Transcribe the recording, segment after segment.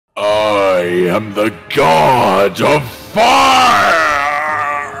I am the god of fire!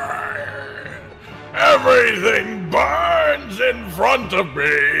 Everything burns in front of me!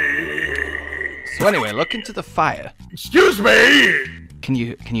 So anyway, look into the fire. Excuse me! Can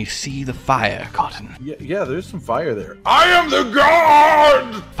you see the fire, Cotton? Yeah, there's some fire there. I am the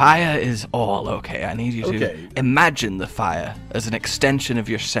god! Fire is all okay. I need you to imagine the fire as an extension of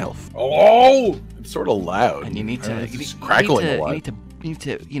yourself. Hello? It's sort of loud. And you need to, crackling a lot. you need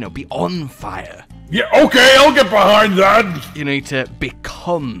to, you know, be on fire. Yeah, okay, I'll get behind that! You need to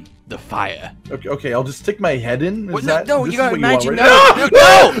become the fire. Okay, I'll just stick my head in. Well, no, you gotta imagine. No!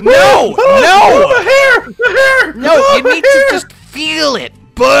 No! The hair! No, you need to just feel it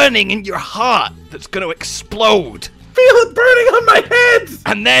burning in your heart that's gonna explode. Feel it burning on my head!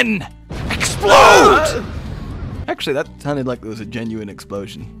 And then explode! Actually, that sounded like there was a genuine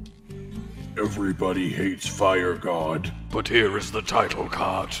explosion. Everybody hates Fire God. But here is the title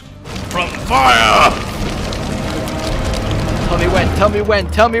card. From Fire! Tell me when, tell me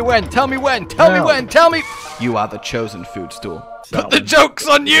when, tell me when, tell me when, tell me when, tell me... You are the chosen food stool. But the joke's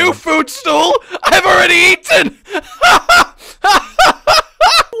on you, food stool! I've already eaten!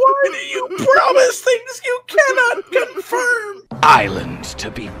 Why do you promise things you cannot confirm? Island to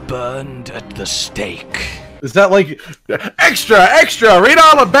be burned at the stake. Is that like extra? Read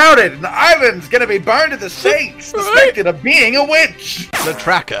all about it. The island's gonna be burned at the stake, suspected of being a witch. The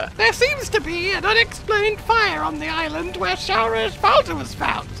tracker. There seems to be an unexplained fire on the island where Shara Ishvalda was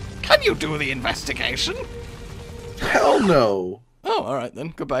found. Can you do the investigation? Hell no. Oh, all right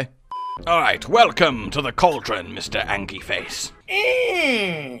then. Goodbye. All right, welcome to the cauldron, Mr. Angie Face.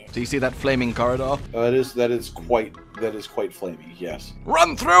 Do you see that flaming corridor? That is quite flamey. Yes.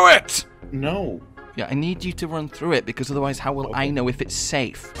 Run through it. No. Yeah, I need you to run through it because otherwise, how will I know if it's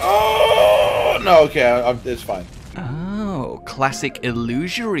safe? Oh no. Okay, it's fine. Oh, classic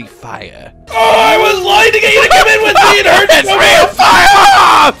illusory fire. Oh, I was lying to get you to come in with me and hurt It's real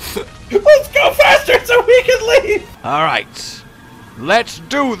fire! Let's go faster so we can leave. All right, let's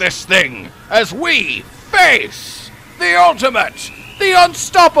do this thing as we face the ultimate, the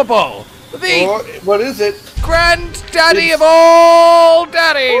unstoppable, the what is it? granddaddy of all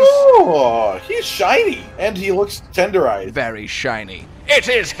daddies. Oh, he's shiny and he looks tenderized. Very shiny. It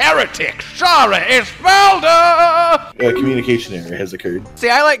is Heretic Shara Ishvalda! Communication error has occurred. See,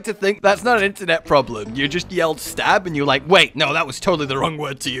 I like to think that's not an internet problem. You just yelled stab and you're like, wait, no, that was totally the wrong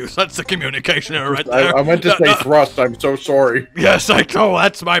word to use. That's a communication error right there. I meant to say thrust. I'm so sorry. Yes, I know.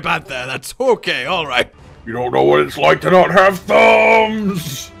 That's my bad there. That's okay. All right. You don't know what it's like to not have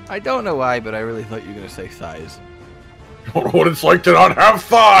thumbs! I don't know why, but I really thought you were going to say thighs. You don't know what it's like to not have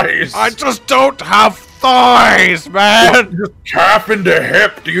thighs! I just don't have thighs, man! Just calf into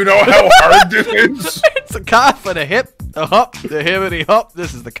hip, do you know how hard this is? It's a calf and a hip, a hop, the hippity hop.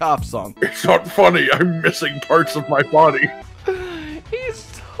 This is the calf song. It's not funny, I'm missing parts of my body. He's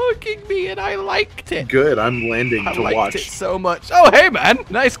hugging me and I liked it. Good, I'm landing to watch. I liked it so much. Oh, hey, man.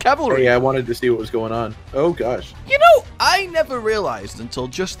 Nice cavalry. Hey, I wanted to see what was going on. Oh, gosh. You know, I never realized until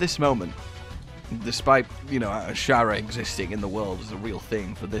just this moment, despite, you know, Shara existing in the world as a real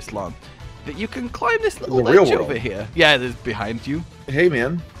thing for this long, that you can climb this little ledge over here. Yeah, there's behind you. Hey,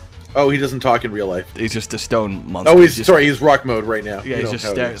 man. Oh, he doesn't talk in real life. He's just a stone monster. Oh, he's rock mode right now. Yeah, he's just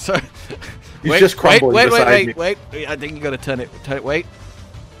staring. So, he's just crumbling beside me. Wait. I think you gotta turn it. Wait.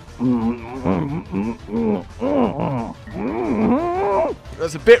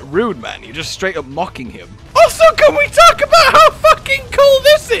 That's a bit rude, man. You're just straight up mocking him. Also, can we talk about how fucking cool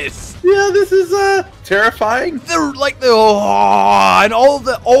this is? Yeah, this is terrifying. And all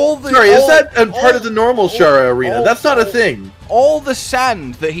the. Sorry, is that part of the normal Shara arena? That's not a thing. All the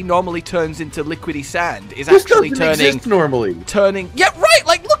sand that he normally turns into liquidy sand is this actually doesn't exist normally. Yeah, right.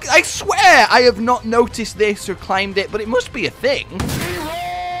 Like, look, I swear I have not noticed this or climbed it, but it must be a thing.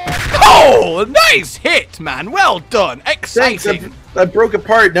 Oh, nice hit, man. Well done. Exciting. Thanks, I broke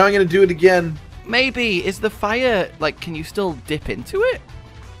apart. Now I'm going to do it again. Maybe. Is the fire, like, can you still dip into it?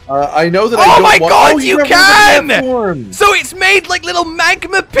 I know that Oh my god, you can! So it's made like little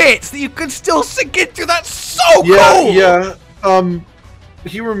magma pits that you can still sink into. That's so cool! Yeah.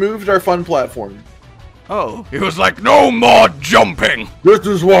 He removed our fun platform. Oh. He was like, no more jumping! This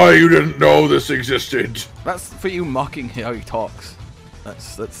is why you didn't know this existed. That's for you mocking how he talks.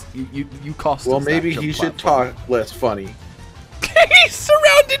 That's you cost. Well, maybe he should talk less funny. He's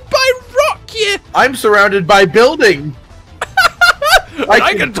surrounded by rock here. I'm surrounded by building.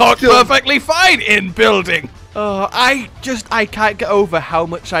 I can talk perfectly fine in building. I can't get over how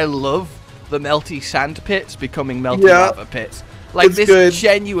much I love the melty sand pits becoming melty lava pits. Like, it's this good.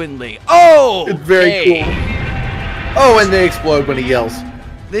 Genuinely. Oh, it's very cool. Oh, and they explode when he yells.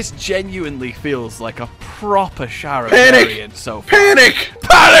 This genuinely feels like a proper Shara Panic! variant so far. Panic!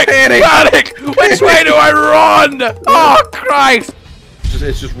 Panic! Panic! Panic! Which way do I run? Oh, Christ!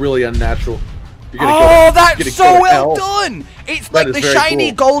 It's just really unnatural. You're gonna Oh, go, that's so well hell. done! It's That like is the very shiny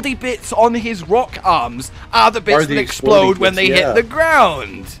cool. goldy bits on his rock arms are the bits the that explode when they exploding hit bits, the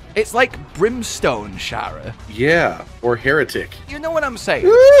ground. It's like Brimstone Shara. Yeah, or Heretic. You know what I'm saying?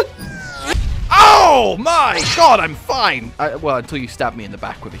 Oh my god, I'm fine! Well, until you stab me in the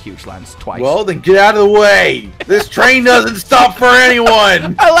back with a huge lance twice. Well, then get out of the way. This train doesn't stop for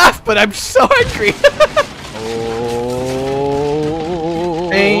anyone. I laugh, but I'm so angry. Oh,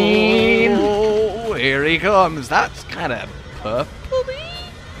 Pain. Here he comes. That's kind of purpley.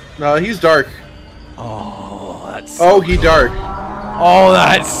 No, he's dark. Oh, that's. Oh, he dark. Oh,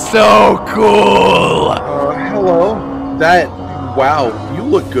 that's so cool. Hello. That. Wow, you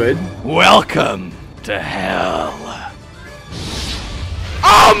look good. Welcome to hell.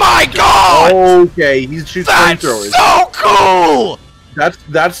 Oh my god! Okay, he shoots That's flamethrowers. so cool!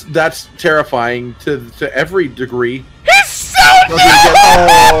 That's terrifying to every degree. He's so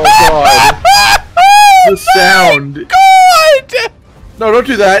Oh god. The sound. God! No, don't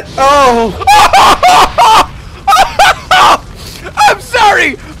do that. Oh. I'm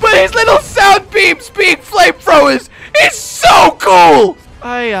sorry, but his little sound beams being flamethrowers is so cool!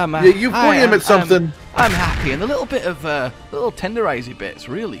 I am. Yeah, you point him at something. I'm happy, and a little bit of little tenderizy bits,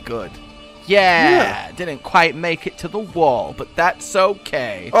 really good. Yeah, didn't quite make it to the wall, but that's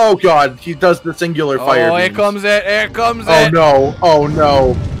okay. Oh god, he does the singular fire. Oh, here beams. comes it! Here comes Oh it! no! Oh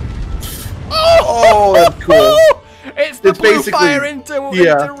no! Oh, that's cool. It's the blue basically- fire into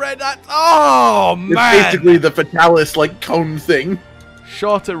yeah. red. Oh man! It's basically the Fatalis like cone thing.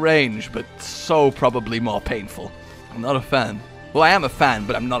 Shorter range, but so probably more painful. I'm not a fan. Well, I am a fan,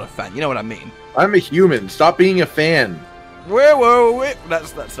 but I'm not a fan. You know what I mean? I'm a human. Stop being a fan. Whoa.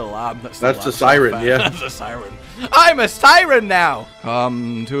 That's the alarm. That's the alarm. siren, Not a fan. yeah. That's a siren. I'm a siren now.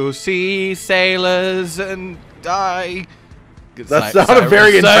 Come to see sailors and die. That's not a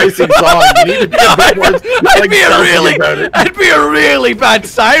very enticing song. You need to be a bit more, I'd be a really bad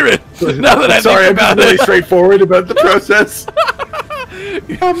siren. Now that I Sorry, think I'm about just really it. straightforward about the process.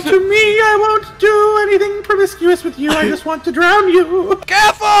 Come to me, I won't do anything promiscuous with you, I just want to drown you.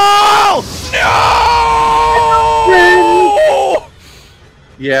 Careful! No!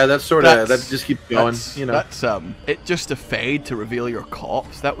 Yeah, that's sort of, that just keeps going, you know. That's, it just a fade to reveal your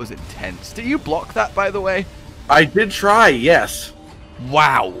corpse. That was intense. Did you block that, by the way? I did try, yes.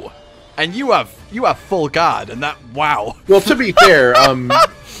 Wow. And you have full guard, and that, wow. Well, to be fair,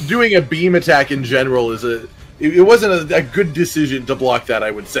 doing a beam attack in general is it wasn't a good decision to block that,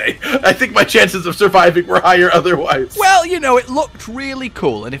 I would say. I think my chances of surviving were higher otherwise. Well, you know, it looked really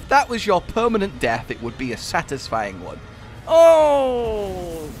cool, and if that was your permanent death, it would be a satisfying one.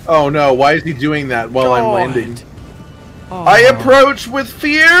 Oh! Oh no, why is he doing that while I'm landing? Oh. I approach with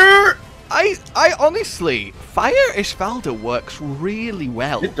fear! I honestly, Fire Ishvalda works really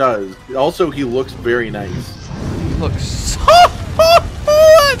well. It does. Also, he looks very nice. He looks so...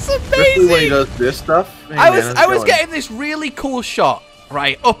 That's Especially when he amazing! does this stuff. Hey, I man, was going? getting this really cool shot,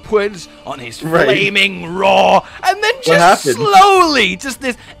 right, upwards on his Right. flaming roar, and then What just happened? slowly, just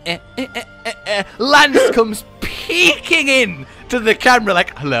this Lance comes peeking in to the camera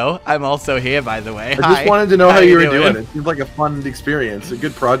like, hello, I'm also here, by the way. I Hi. just wanted to know how you were doing? doing. It seems like a fun experience, a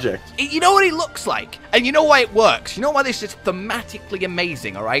good project. You know what he looks like, and you know why it works. You know why this is thematically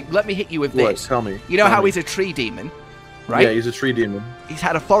amazing, all right? Let me hit you with What? this. Tell me. You know Tell how me. he's a tree demon, right? Yeah, he's a tree demon. He's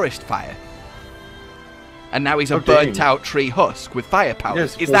had a forest fire. And now he's a Oh, dang. burnt out tree husk with fire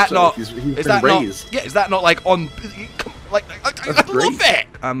powers. Yeah, Is that so. not? He's is been that raised. not? Yeah, is that not like on? Like I That's love great. it.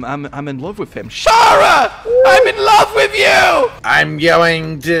 I'm in love with him. Shara, I'm in love with you. I'm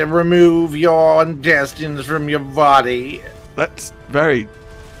going to remove your intestines from your body. That's very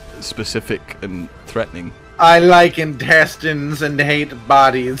specific and threatening. I like intestines and hate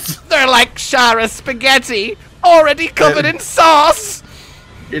bodies. They're like Shara spaghetti, already covered in sauce.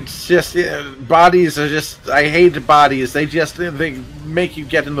 It's just bodies are just. I hate bodies. They make you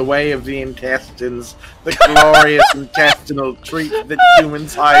get in the way of the intestines, the glorious intestinal treat that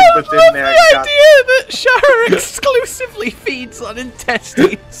humans hide within their the gut. idea that Shara exclusively feeds on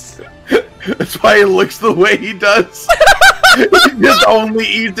intestines. That's why he looks the way he does. He just only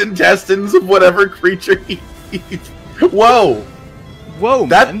eats intestines of whatever creature he eats. Whoa! Whoa,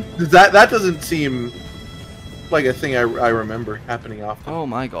 That man. that doesn't seem like a thing I remember happening often. Oh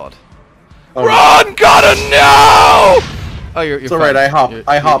my god. Oh, Run, gotta know! Oh, you're It's alright, I hopped.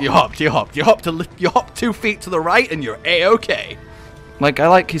 You hopped 2 feet to the right and you're A-okay. Like, I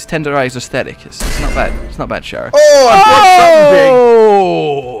like his tender eyes aesthetic. It's not bad. It's not bad, Shara. Oh, I brought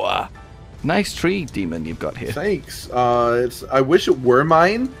something big. Nice tree, demon, you've got here. Thanks. I wish it were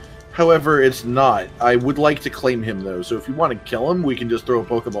mine. However, it's not. I would like to claim him, though. So if you want to kill him, we can just throw a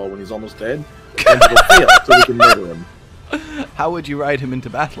Pokeball when he's almost dead. And it'll fail, so we can murder him. How would you ride him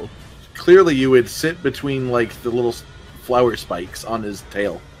into battle? Clearly, you would sit between, like, the little flower spikes on his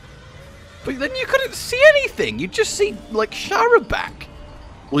tail. But then you couldn't see anything. You'd just see, like, Shara back.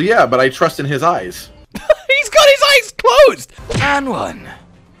 Well, yeah, but I trust in his eyes. He's got his eyes closed! And 1.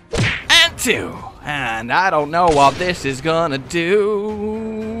 And 2. And I don't know what this is gonna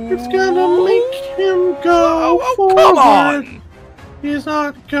do. It's gonna make him go forward. Come on! He's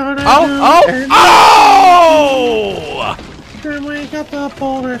not gonna Oh! Then we got the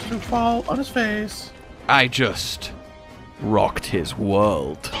boulders to fall on his face. I just rocked his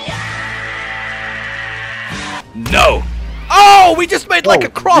world. No! Oh, we just made like a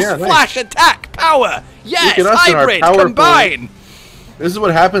cross-flash attack power! Yes, hybrid, combine! This is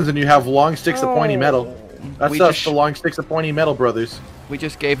what happens when you have long sticks of pointy metal. That's us, the long sticks of pointy metal brothers. We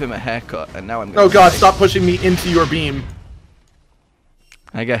just gave him a haircut, and now I'm gonna... Oh god, stop pushing me into your beam.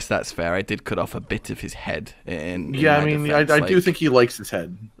 I guess that's fair. I did cut off a bit of his head. Yeah, I mean, I do think he likes his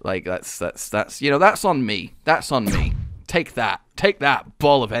head. Like, that's, you know, that's on me. That's on me. Take that. Take that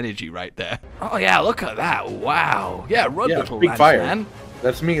ball of energy right there. Oh, yeah, look at that. Wow. Yeah, run, little big lamp fire. man.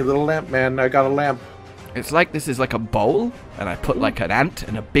 That's me, little lamp man. I got a lamp. It's like this is like a bowl, and I put like an ant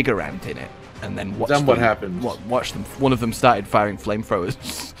and a bigger ant in it. And then watch them, what happens? Watch them. One of them started firing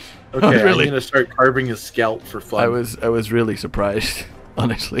flamethrowers. Okay, I'm gonna start carving his scalp for fun. I was really surprised,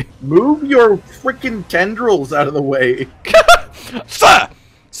 honestly. Move your freaking tendrils out of the way. Sir!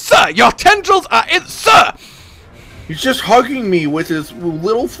 Sir, your tendrils are in... Sir! He's just hugging me with his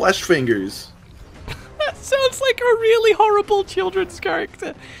little flesh fingers. That sounds like a really horrible children's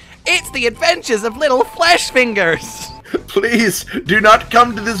character. It's the adventures of little flesh fingers. Please, do not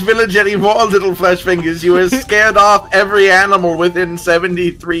come to this village anymore, little flesh fingers. You have scared off every animal within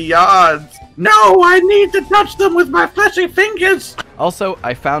 73 yards. No, I need to touch them with my fleshy fingers. Also,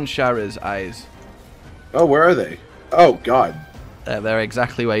 I found Shara's eyes. Oh, where are they? Oh, God. They're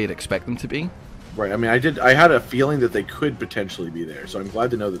exactly where you'd expect them to be. Right, I mean, I had a feeling that they could potentially be there, so I'm glad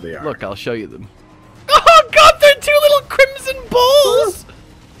to know that they are. Look, I'll show you them. Oh, God, they're 2 little crimson balls!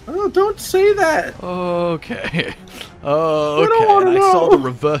 Oh, don't say that. Okay. Oh, okay. And I saw the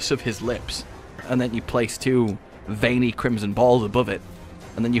reverse of his lips. And then you place 2 veiny crimson balls above it.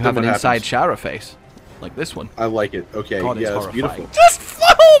 And then you have an inside Shara face. Like this one. I like it. Okay, God, yeah, it's beautiful. Just,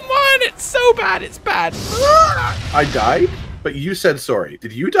 oh man, it's so bad, it's bad. I died? But you said sorry.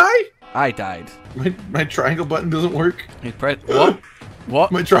 Did you die? I died. My triangle button doesn't work. What?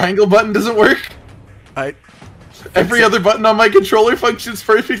 What? My triangle button doesn't work. Every other button on my controller functions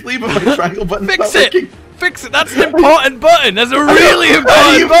perfectly, but my triangle button's not working. Fix it! That's an important button! That's a really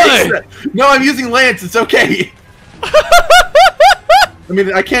important button! No, I'm using Lance, it's okay. I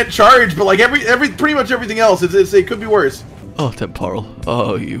mean, I can't charge, but like pretty much everything else, it could be worse. Oh, temporal.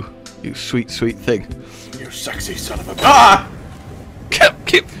 Oh, you sweet, sweet thing. You sexy son of a... Ah!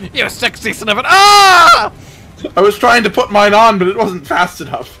 You sexy son of an... Ah! I was trying to put mine on, but it wasn't fast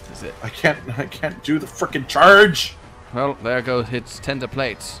enough. I can't do the frickin' charge. Well, there goes its tender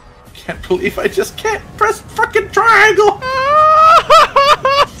plates. I can't believe I just can't press frickin' triangle.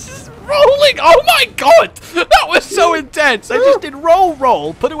 It's rolling. Oh my god, that was so intense. I just did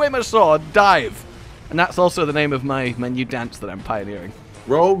roll, put away my sword, dive, and that's also the name of my new dance that I'm pioneering.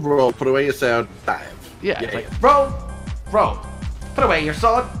 Roll, put away your sword, dive. Yeah. Like, roll, put away your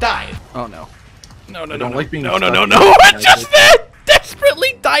sword, dive. Oh no. No. I'm just there,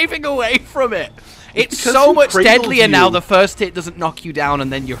 desperately diving away from it. It's so much deadlier now. The first hit doesn't knock you down and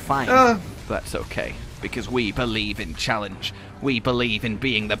then you're fine. That's okay, because we believe in challenge. We believe in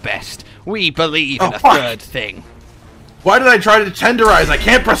being the best. We believe in a third thing. Why did I try to tenderize? I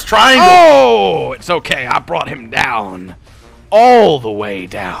can't press triangle. Oh, it's okay. I brought him down. All the way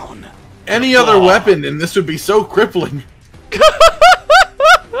down. Any other weapon and this would be so crippling.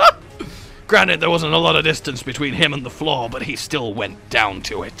 Granted, there wasn't a lot of distance between him and the floor, but he still went down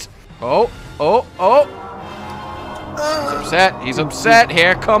to it. Oh. He's upset. He's upset.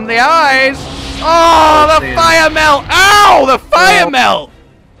 Here come the eyes. Oh, the fire melt. Ow, the fire melt.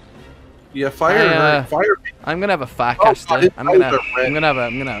 Yeah, fire. I'm gonna have a fire caster. I'm gonna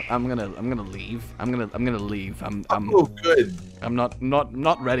leave. I'm gonna leave. Oh, good. I'm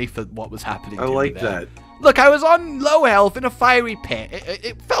not ready for what was happening. I like that. Look, I was on low health in a fiery pit.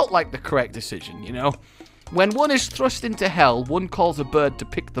 It felt like the correct decision, you know? When one is thrust into hell, one calls a bird to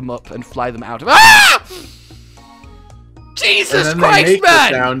pick them up and fly them out of... Ah! Jesus and then Christ, they make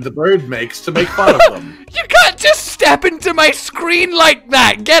man! the sound the bird makes to make fun of them. You can't just step into my screen like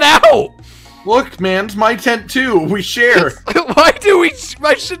that! Get out! Look, man, it's my tent too. We share. Why do we...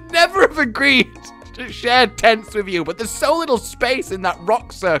 I should never have agreed to share tents with you, but there's so little space in that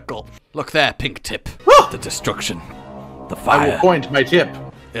rock circle. Look there, Pink Tip. The destruction. The fire. I will point my tip.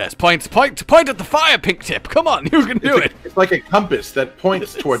 Yes, point at the fire, Pink Tip. Come on, you can do it. It's like a compass that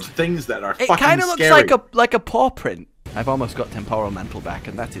points towards things that are fucking scary. It kind of looks like a paw print. I've almost got temporal mantle back,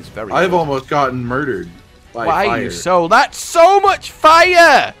 and that is very I've good. almost gotten murdered by Why fire. are you so... That's so much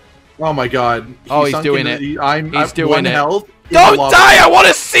fire! Oh my god. He's doing it. He's doing one it. health. Don't die! I want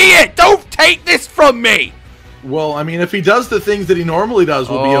to see it! Don't take this from me! Well, I mean, if he does the things that he normally does,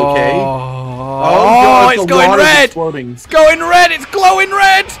 we'll be okay. God, it's going red! It's going red! It's glowing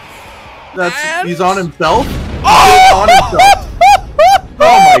red! He's on himself? Oh! On himself.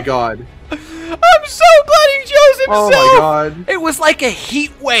 Oh my god. I'm so glad he chose himself! Oh my god. It was like a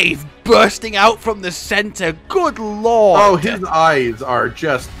heat wave bursting out from the center. Good lord. Oh, his eyes are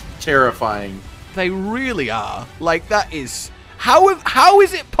just terrifying. They really are. Like, that is... How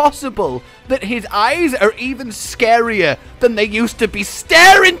is it possible that his eyes are even scarier than they used to be?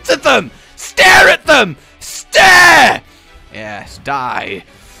 Stare into them! Stare at them! Stare! Yes, die.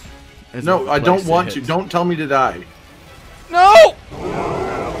 No, I don't want to. Don't tell me to die. No!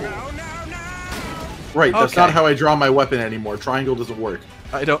 Right, that's not how I draw my weapon anymore. Triangle doesn't work.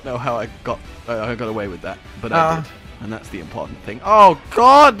 I don't know how I got away with that, but I did. And that's the important thing. Oh,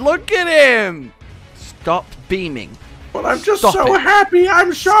 God, look at him! Stop beaming. But I'm just Stop so it. happy.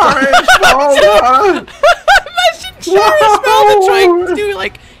 I'm Shara Ishvalda. Imagine Shara Ishvalda trying to do,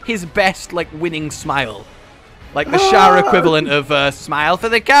 like, his best, like, winning smile. Like the Shara equivalent of smile for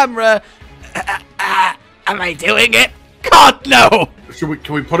the camera. Am I doing it? God, no!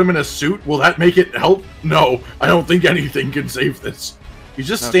 Can we put him in a suit? Will that make it help? No, I don't think anything can save this. He's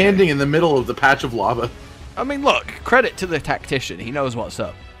just standing in the middle of the patch of lava. I mean, look, credit to the tactician. He knows what's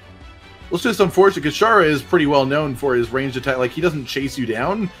up. Well, it's just unfortunate because Shara is pretty well known for his ranged attack. Like, he doesn't chase you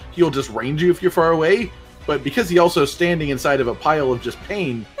down. He'll just range you if you're far away. But because he's also standing inside of a pile of just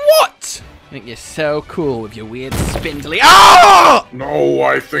pain. What? I think you're so cool with your weird spindly... Ah! No,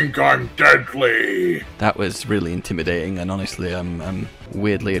 I think I'm deadly. That was really intimidating, and honestly, I'm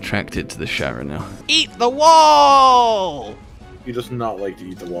weirdly attracted to the Shara now. Eat the wall! He does not like to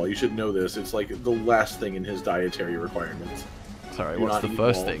eat the wall. You should know this. It's like the last thing in his dietary requirements. Sorry, what's the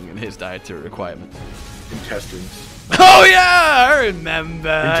first thing in his dietary requirements? Intestines. Oh yeah, I remember.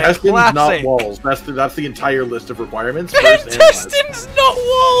 Intestines, Classic. not walls. That's the entire list of requirements. Intestines, not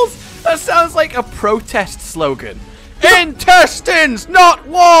walls. That sounds like a protest slogan. Intestines, not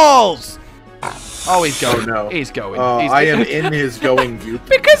walls. Oh, he's going. Oh, no. He's going. I am in his going view.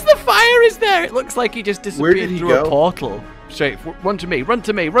 Because the fire is there. It looks like he just Where disappeared did he through go? a portal. Straight. Run to me. Run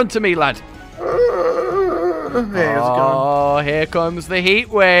to me. Run to me, lad. Hey, how's it going? Oh, here comes the heat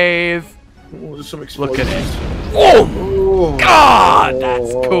wave. Oh, there's some Look explosions. at it. Oh, Oh, God,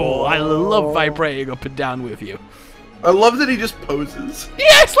 that's cool. I love vibrating up and down with you. I love that he just poses.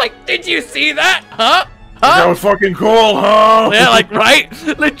 Yes, like, did you see that? Huh? That was fucking cool, huh? Yeah, like, right?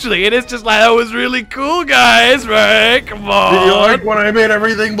 Literally, it is just like, that was really cool, guys, right? Come on. Did you like when I made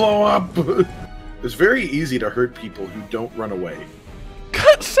everything blow up? It's very easy to hurt people who don't run away.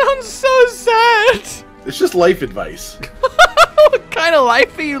 That sounds so sad. It's just life advice. What kind of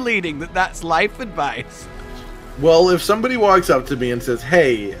life are you leading that's life advice? Well, if somebody walks up to me and says,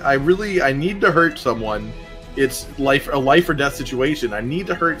 "Hey, I need to hurt someone. It's a life or death situation. I need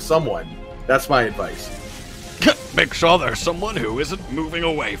to hurt someone." That's my advice. Make sure there's someone who isn't moving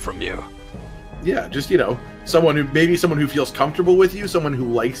away from you. Yeah, just, someone who feels comfortable with you, someone who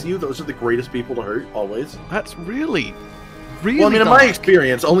likes you. Those are the greatest people to hurt, always. That's really Well, I mean, in my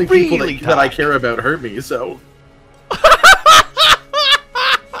experience, only people Really that I dark. care about hurt me, so.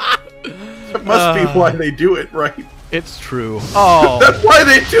 That must be why they do it, right? It's true. Oh. That's why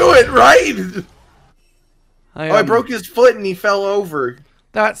they do it, right? I am- broke his foot and he fell over.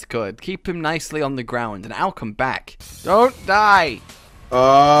 That's good. Keep him nicely on the ground, and I'll come back. Don't die.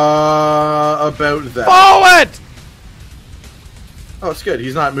 About that. Forward! Oh, it's good.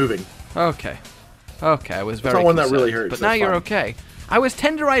 He's not moving. Okay. Okay, I was very not one that concerned, really hurts, but now that's you're fine. okay. I was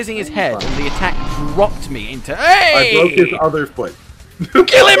tenderizing his head, fine. and the attack dropped me into... Hey! I broke his other foot.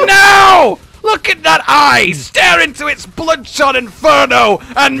 Kill him now! Look at that eye! Stare into its bloodshot inferno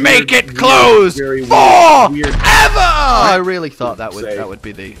and make it close very forever! weird. I really thought that would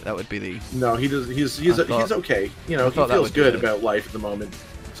be the. No, he does. He's okay. He thought that feels would be good it. about life at the moment.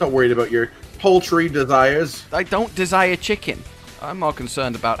 He's not worried about your poultry desires. I don't desire chicken. I'm more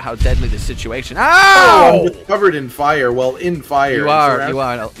concerned about how deadly this situation. Oh, Ow! I'm covered in fire. Well, in fire. You are.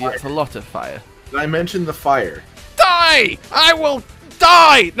 It's a lot of fire. Did I mention the fire? Die! I will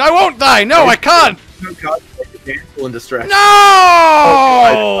die! No, I won't die! No, I can't! No, God, damsel in distress. No!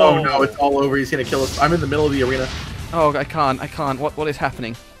 Oh no, it's all over. He's gonna kill us. I'm in the middle of the arena. Oh, I can't. What is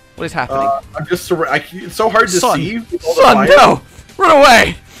happening? What is happening? I'm just it's so hard to see. Son, no! Run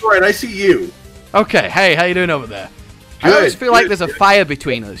away! Alright, I see you. Okay, hey, how you doing over there? Good, I always feel like there's a fire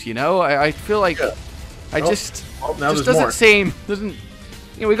between us, you know? I feel like Yeah. just now just there's more. doesn't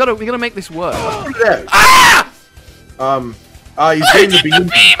you know, we gotta make this work. Ah! He's I doing the did beam. the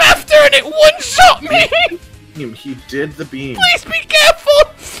beam after and it one-shot me! He did the beam. Please be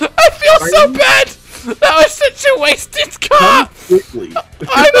careful! I feel so bad! That was such a wasted car! Quickly.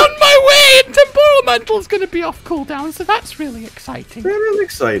 I'm on my way and Temporal Mental's gonna be off cooldown, so that's really exciting. That is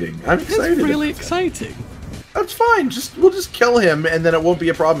exciting. I'm excited. It's really about that. exciting. That's fine. We'll just kill him and then it won't be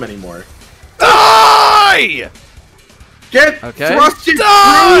a problem anymore. Die! Get thrusted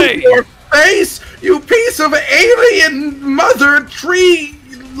through your face, you piece of alien mother tree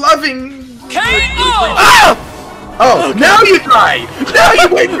loving. KO! Ah! Oh, now you die! Now you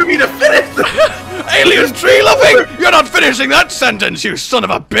wait for me to finish this! Alien tree loving! You're not finishing that sentence, you son of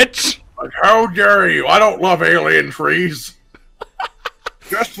a bitch! How dare you? I don't love alien trees.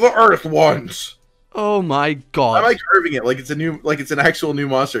 Just the Earth ones. Oh my god. I like curving it like it's an actual new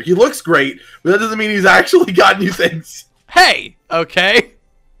monster. He looks great, but that doesn't mean he's actually got new things. Hey! Okay.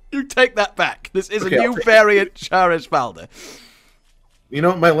 You take that back. This is a new variant Shara Ishvalda. You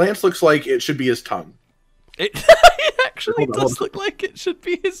know, my lance looks like it should be his tongue. It actually does look like it should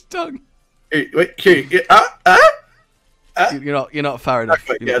be his tongue. Hey, wait, here, You're not far enough.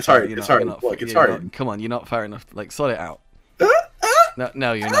 Yeah, it's hard. It's hard. Look, it's hard. Come on, you're not far enough. Like, sort it out.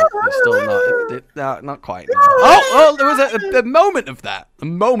 No, you're not. You're still not. Not quite. No. Oh, there was a moment of that. A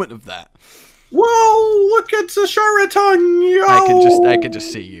moment of that. Whoa! Look, it's a Shara tongue. Yo! I could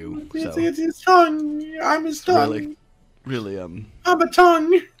just see you. So. It's his tongue. I'm his tongue. Really. I'm a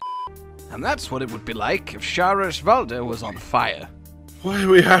tongue. And that's what it would be like if Shara Ishvalda was on fire. Why do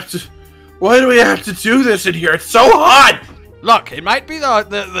we have to do this in here? It's so hot! Look, it might be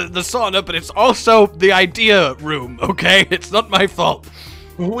the sauna, but it's also the idea room, okay? It's not my fault.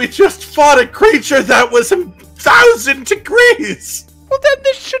 We just fought a creature that was 1,000 degrees! Well, then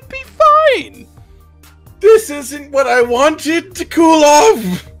this should be fine! This isn't what I wanted to cool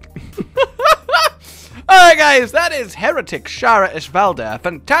off! Alright guys, that is Heretic Shara Ishvalda, a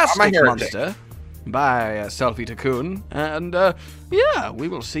fantastic monster by Selfie Takun. And yeah, we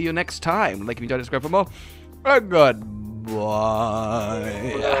will see you next time. Like if you don't subscribe for more. Goodbye.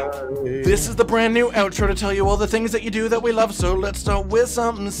 This is the brand new outro to tell you all the things that you do that we love. So let's start with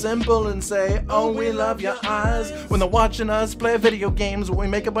something simple and say, oh, we love your eyes. When they're watching us play video games, when we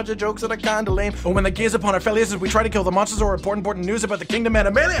make a bunch of jokes that are kinda lame, or when they gaze upon our failures as we try to kill the monsters or important news about the kingdom and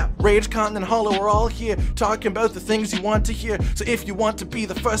Amelia. Rage, Continent, Hollow, we're all here talking about the things you want to hear. So if you want to be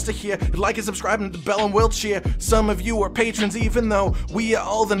the first to hear, like and subscribe and the bell and we'll cheer. Some of you are patrons even though we are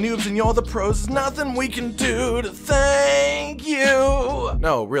all the noobs and you're the pros. There's nothing we can do to thank you.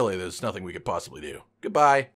 No, really, there's nothing we could possibly do. Goodbye.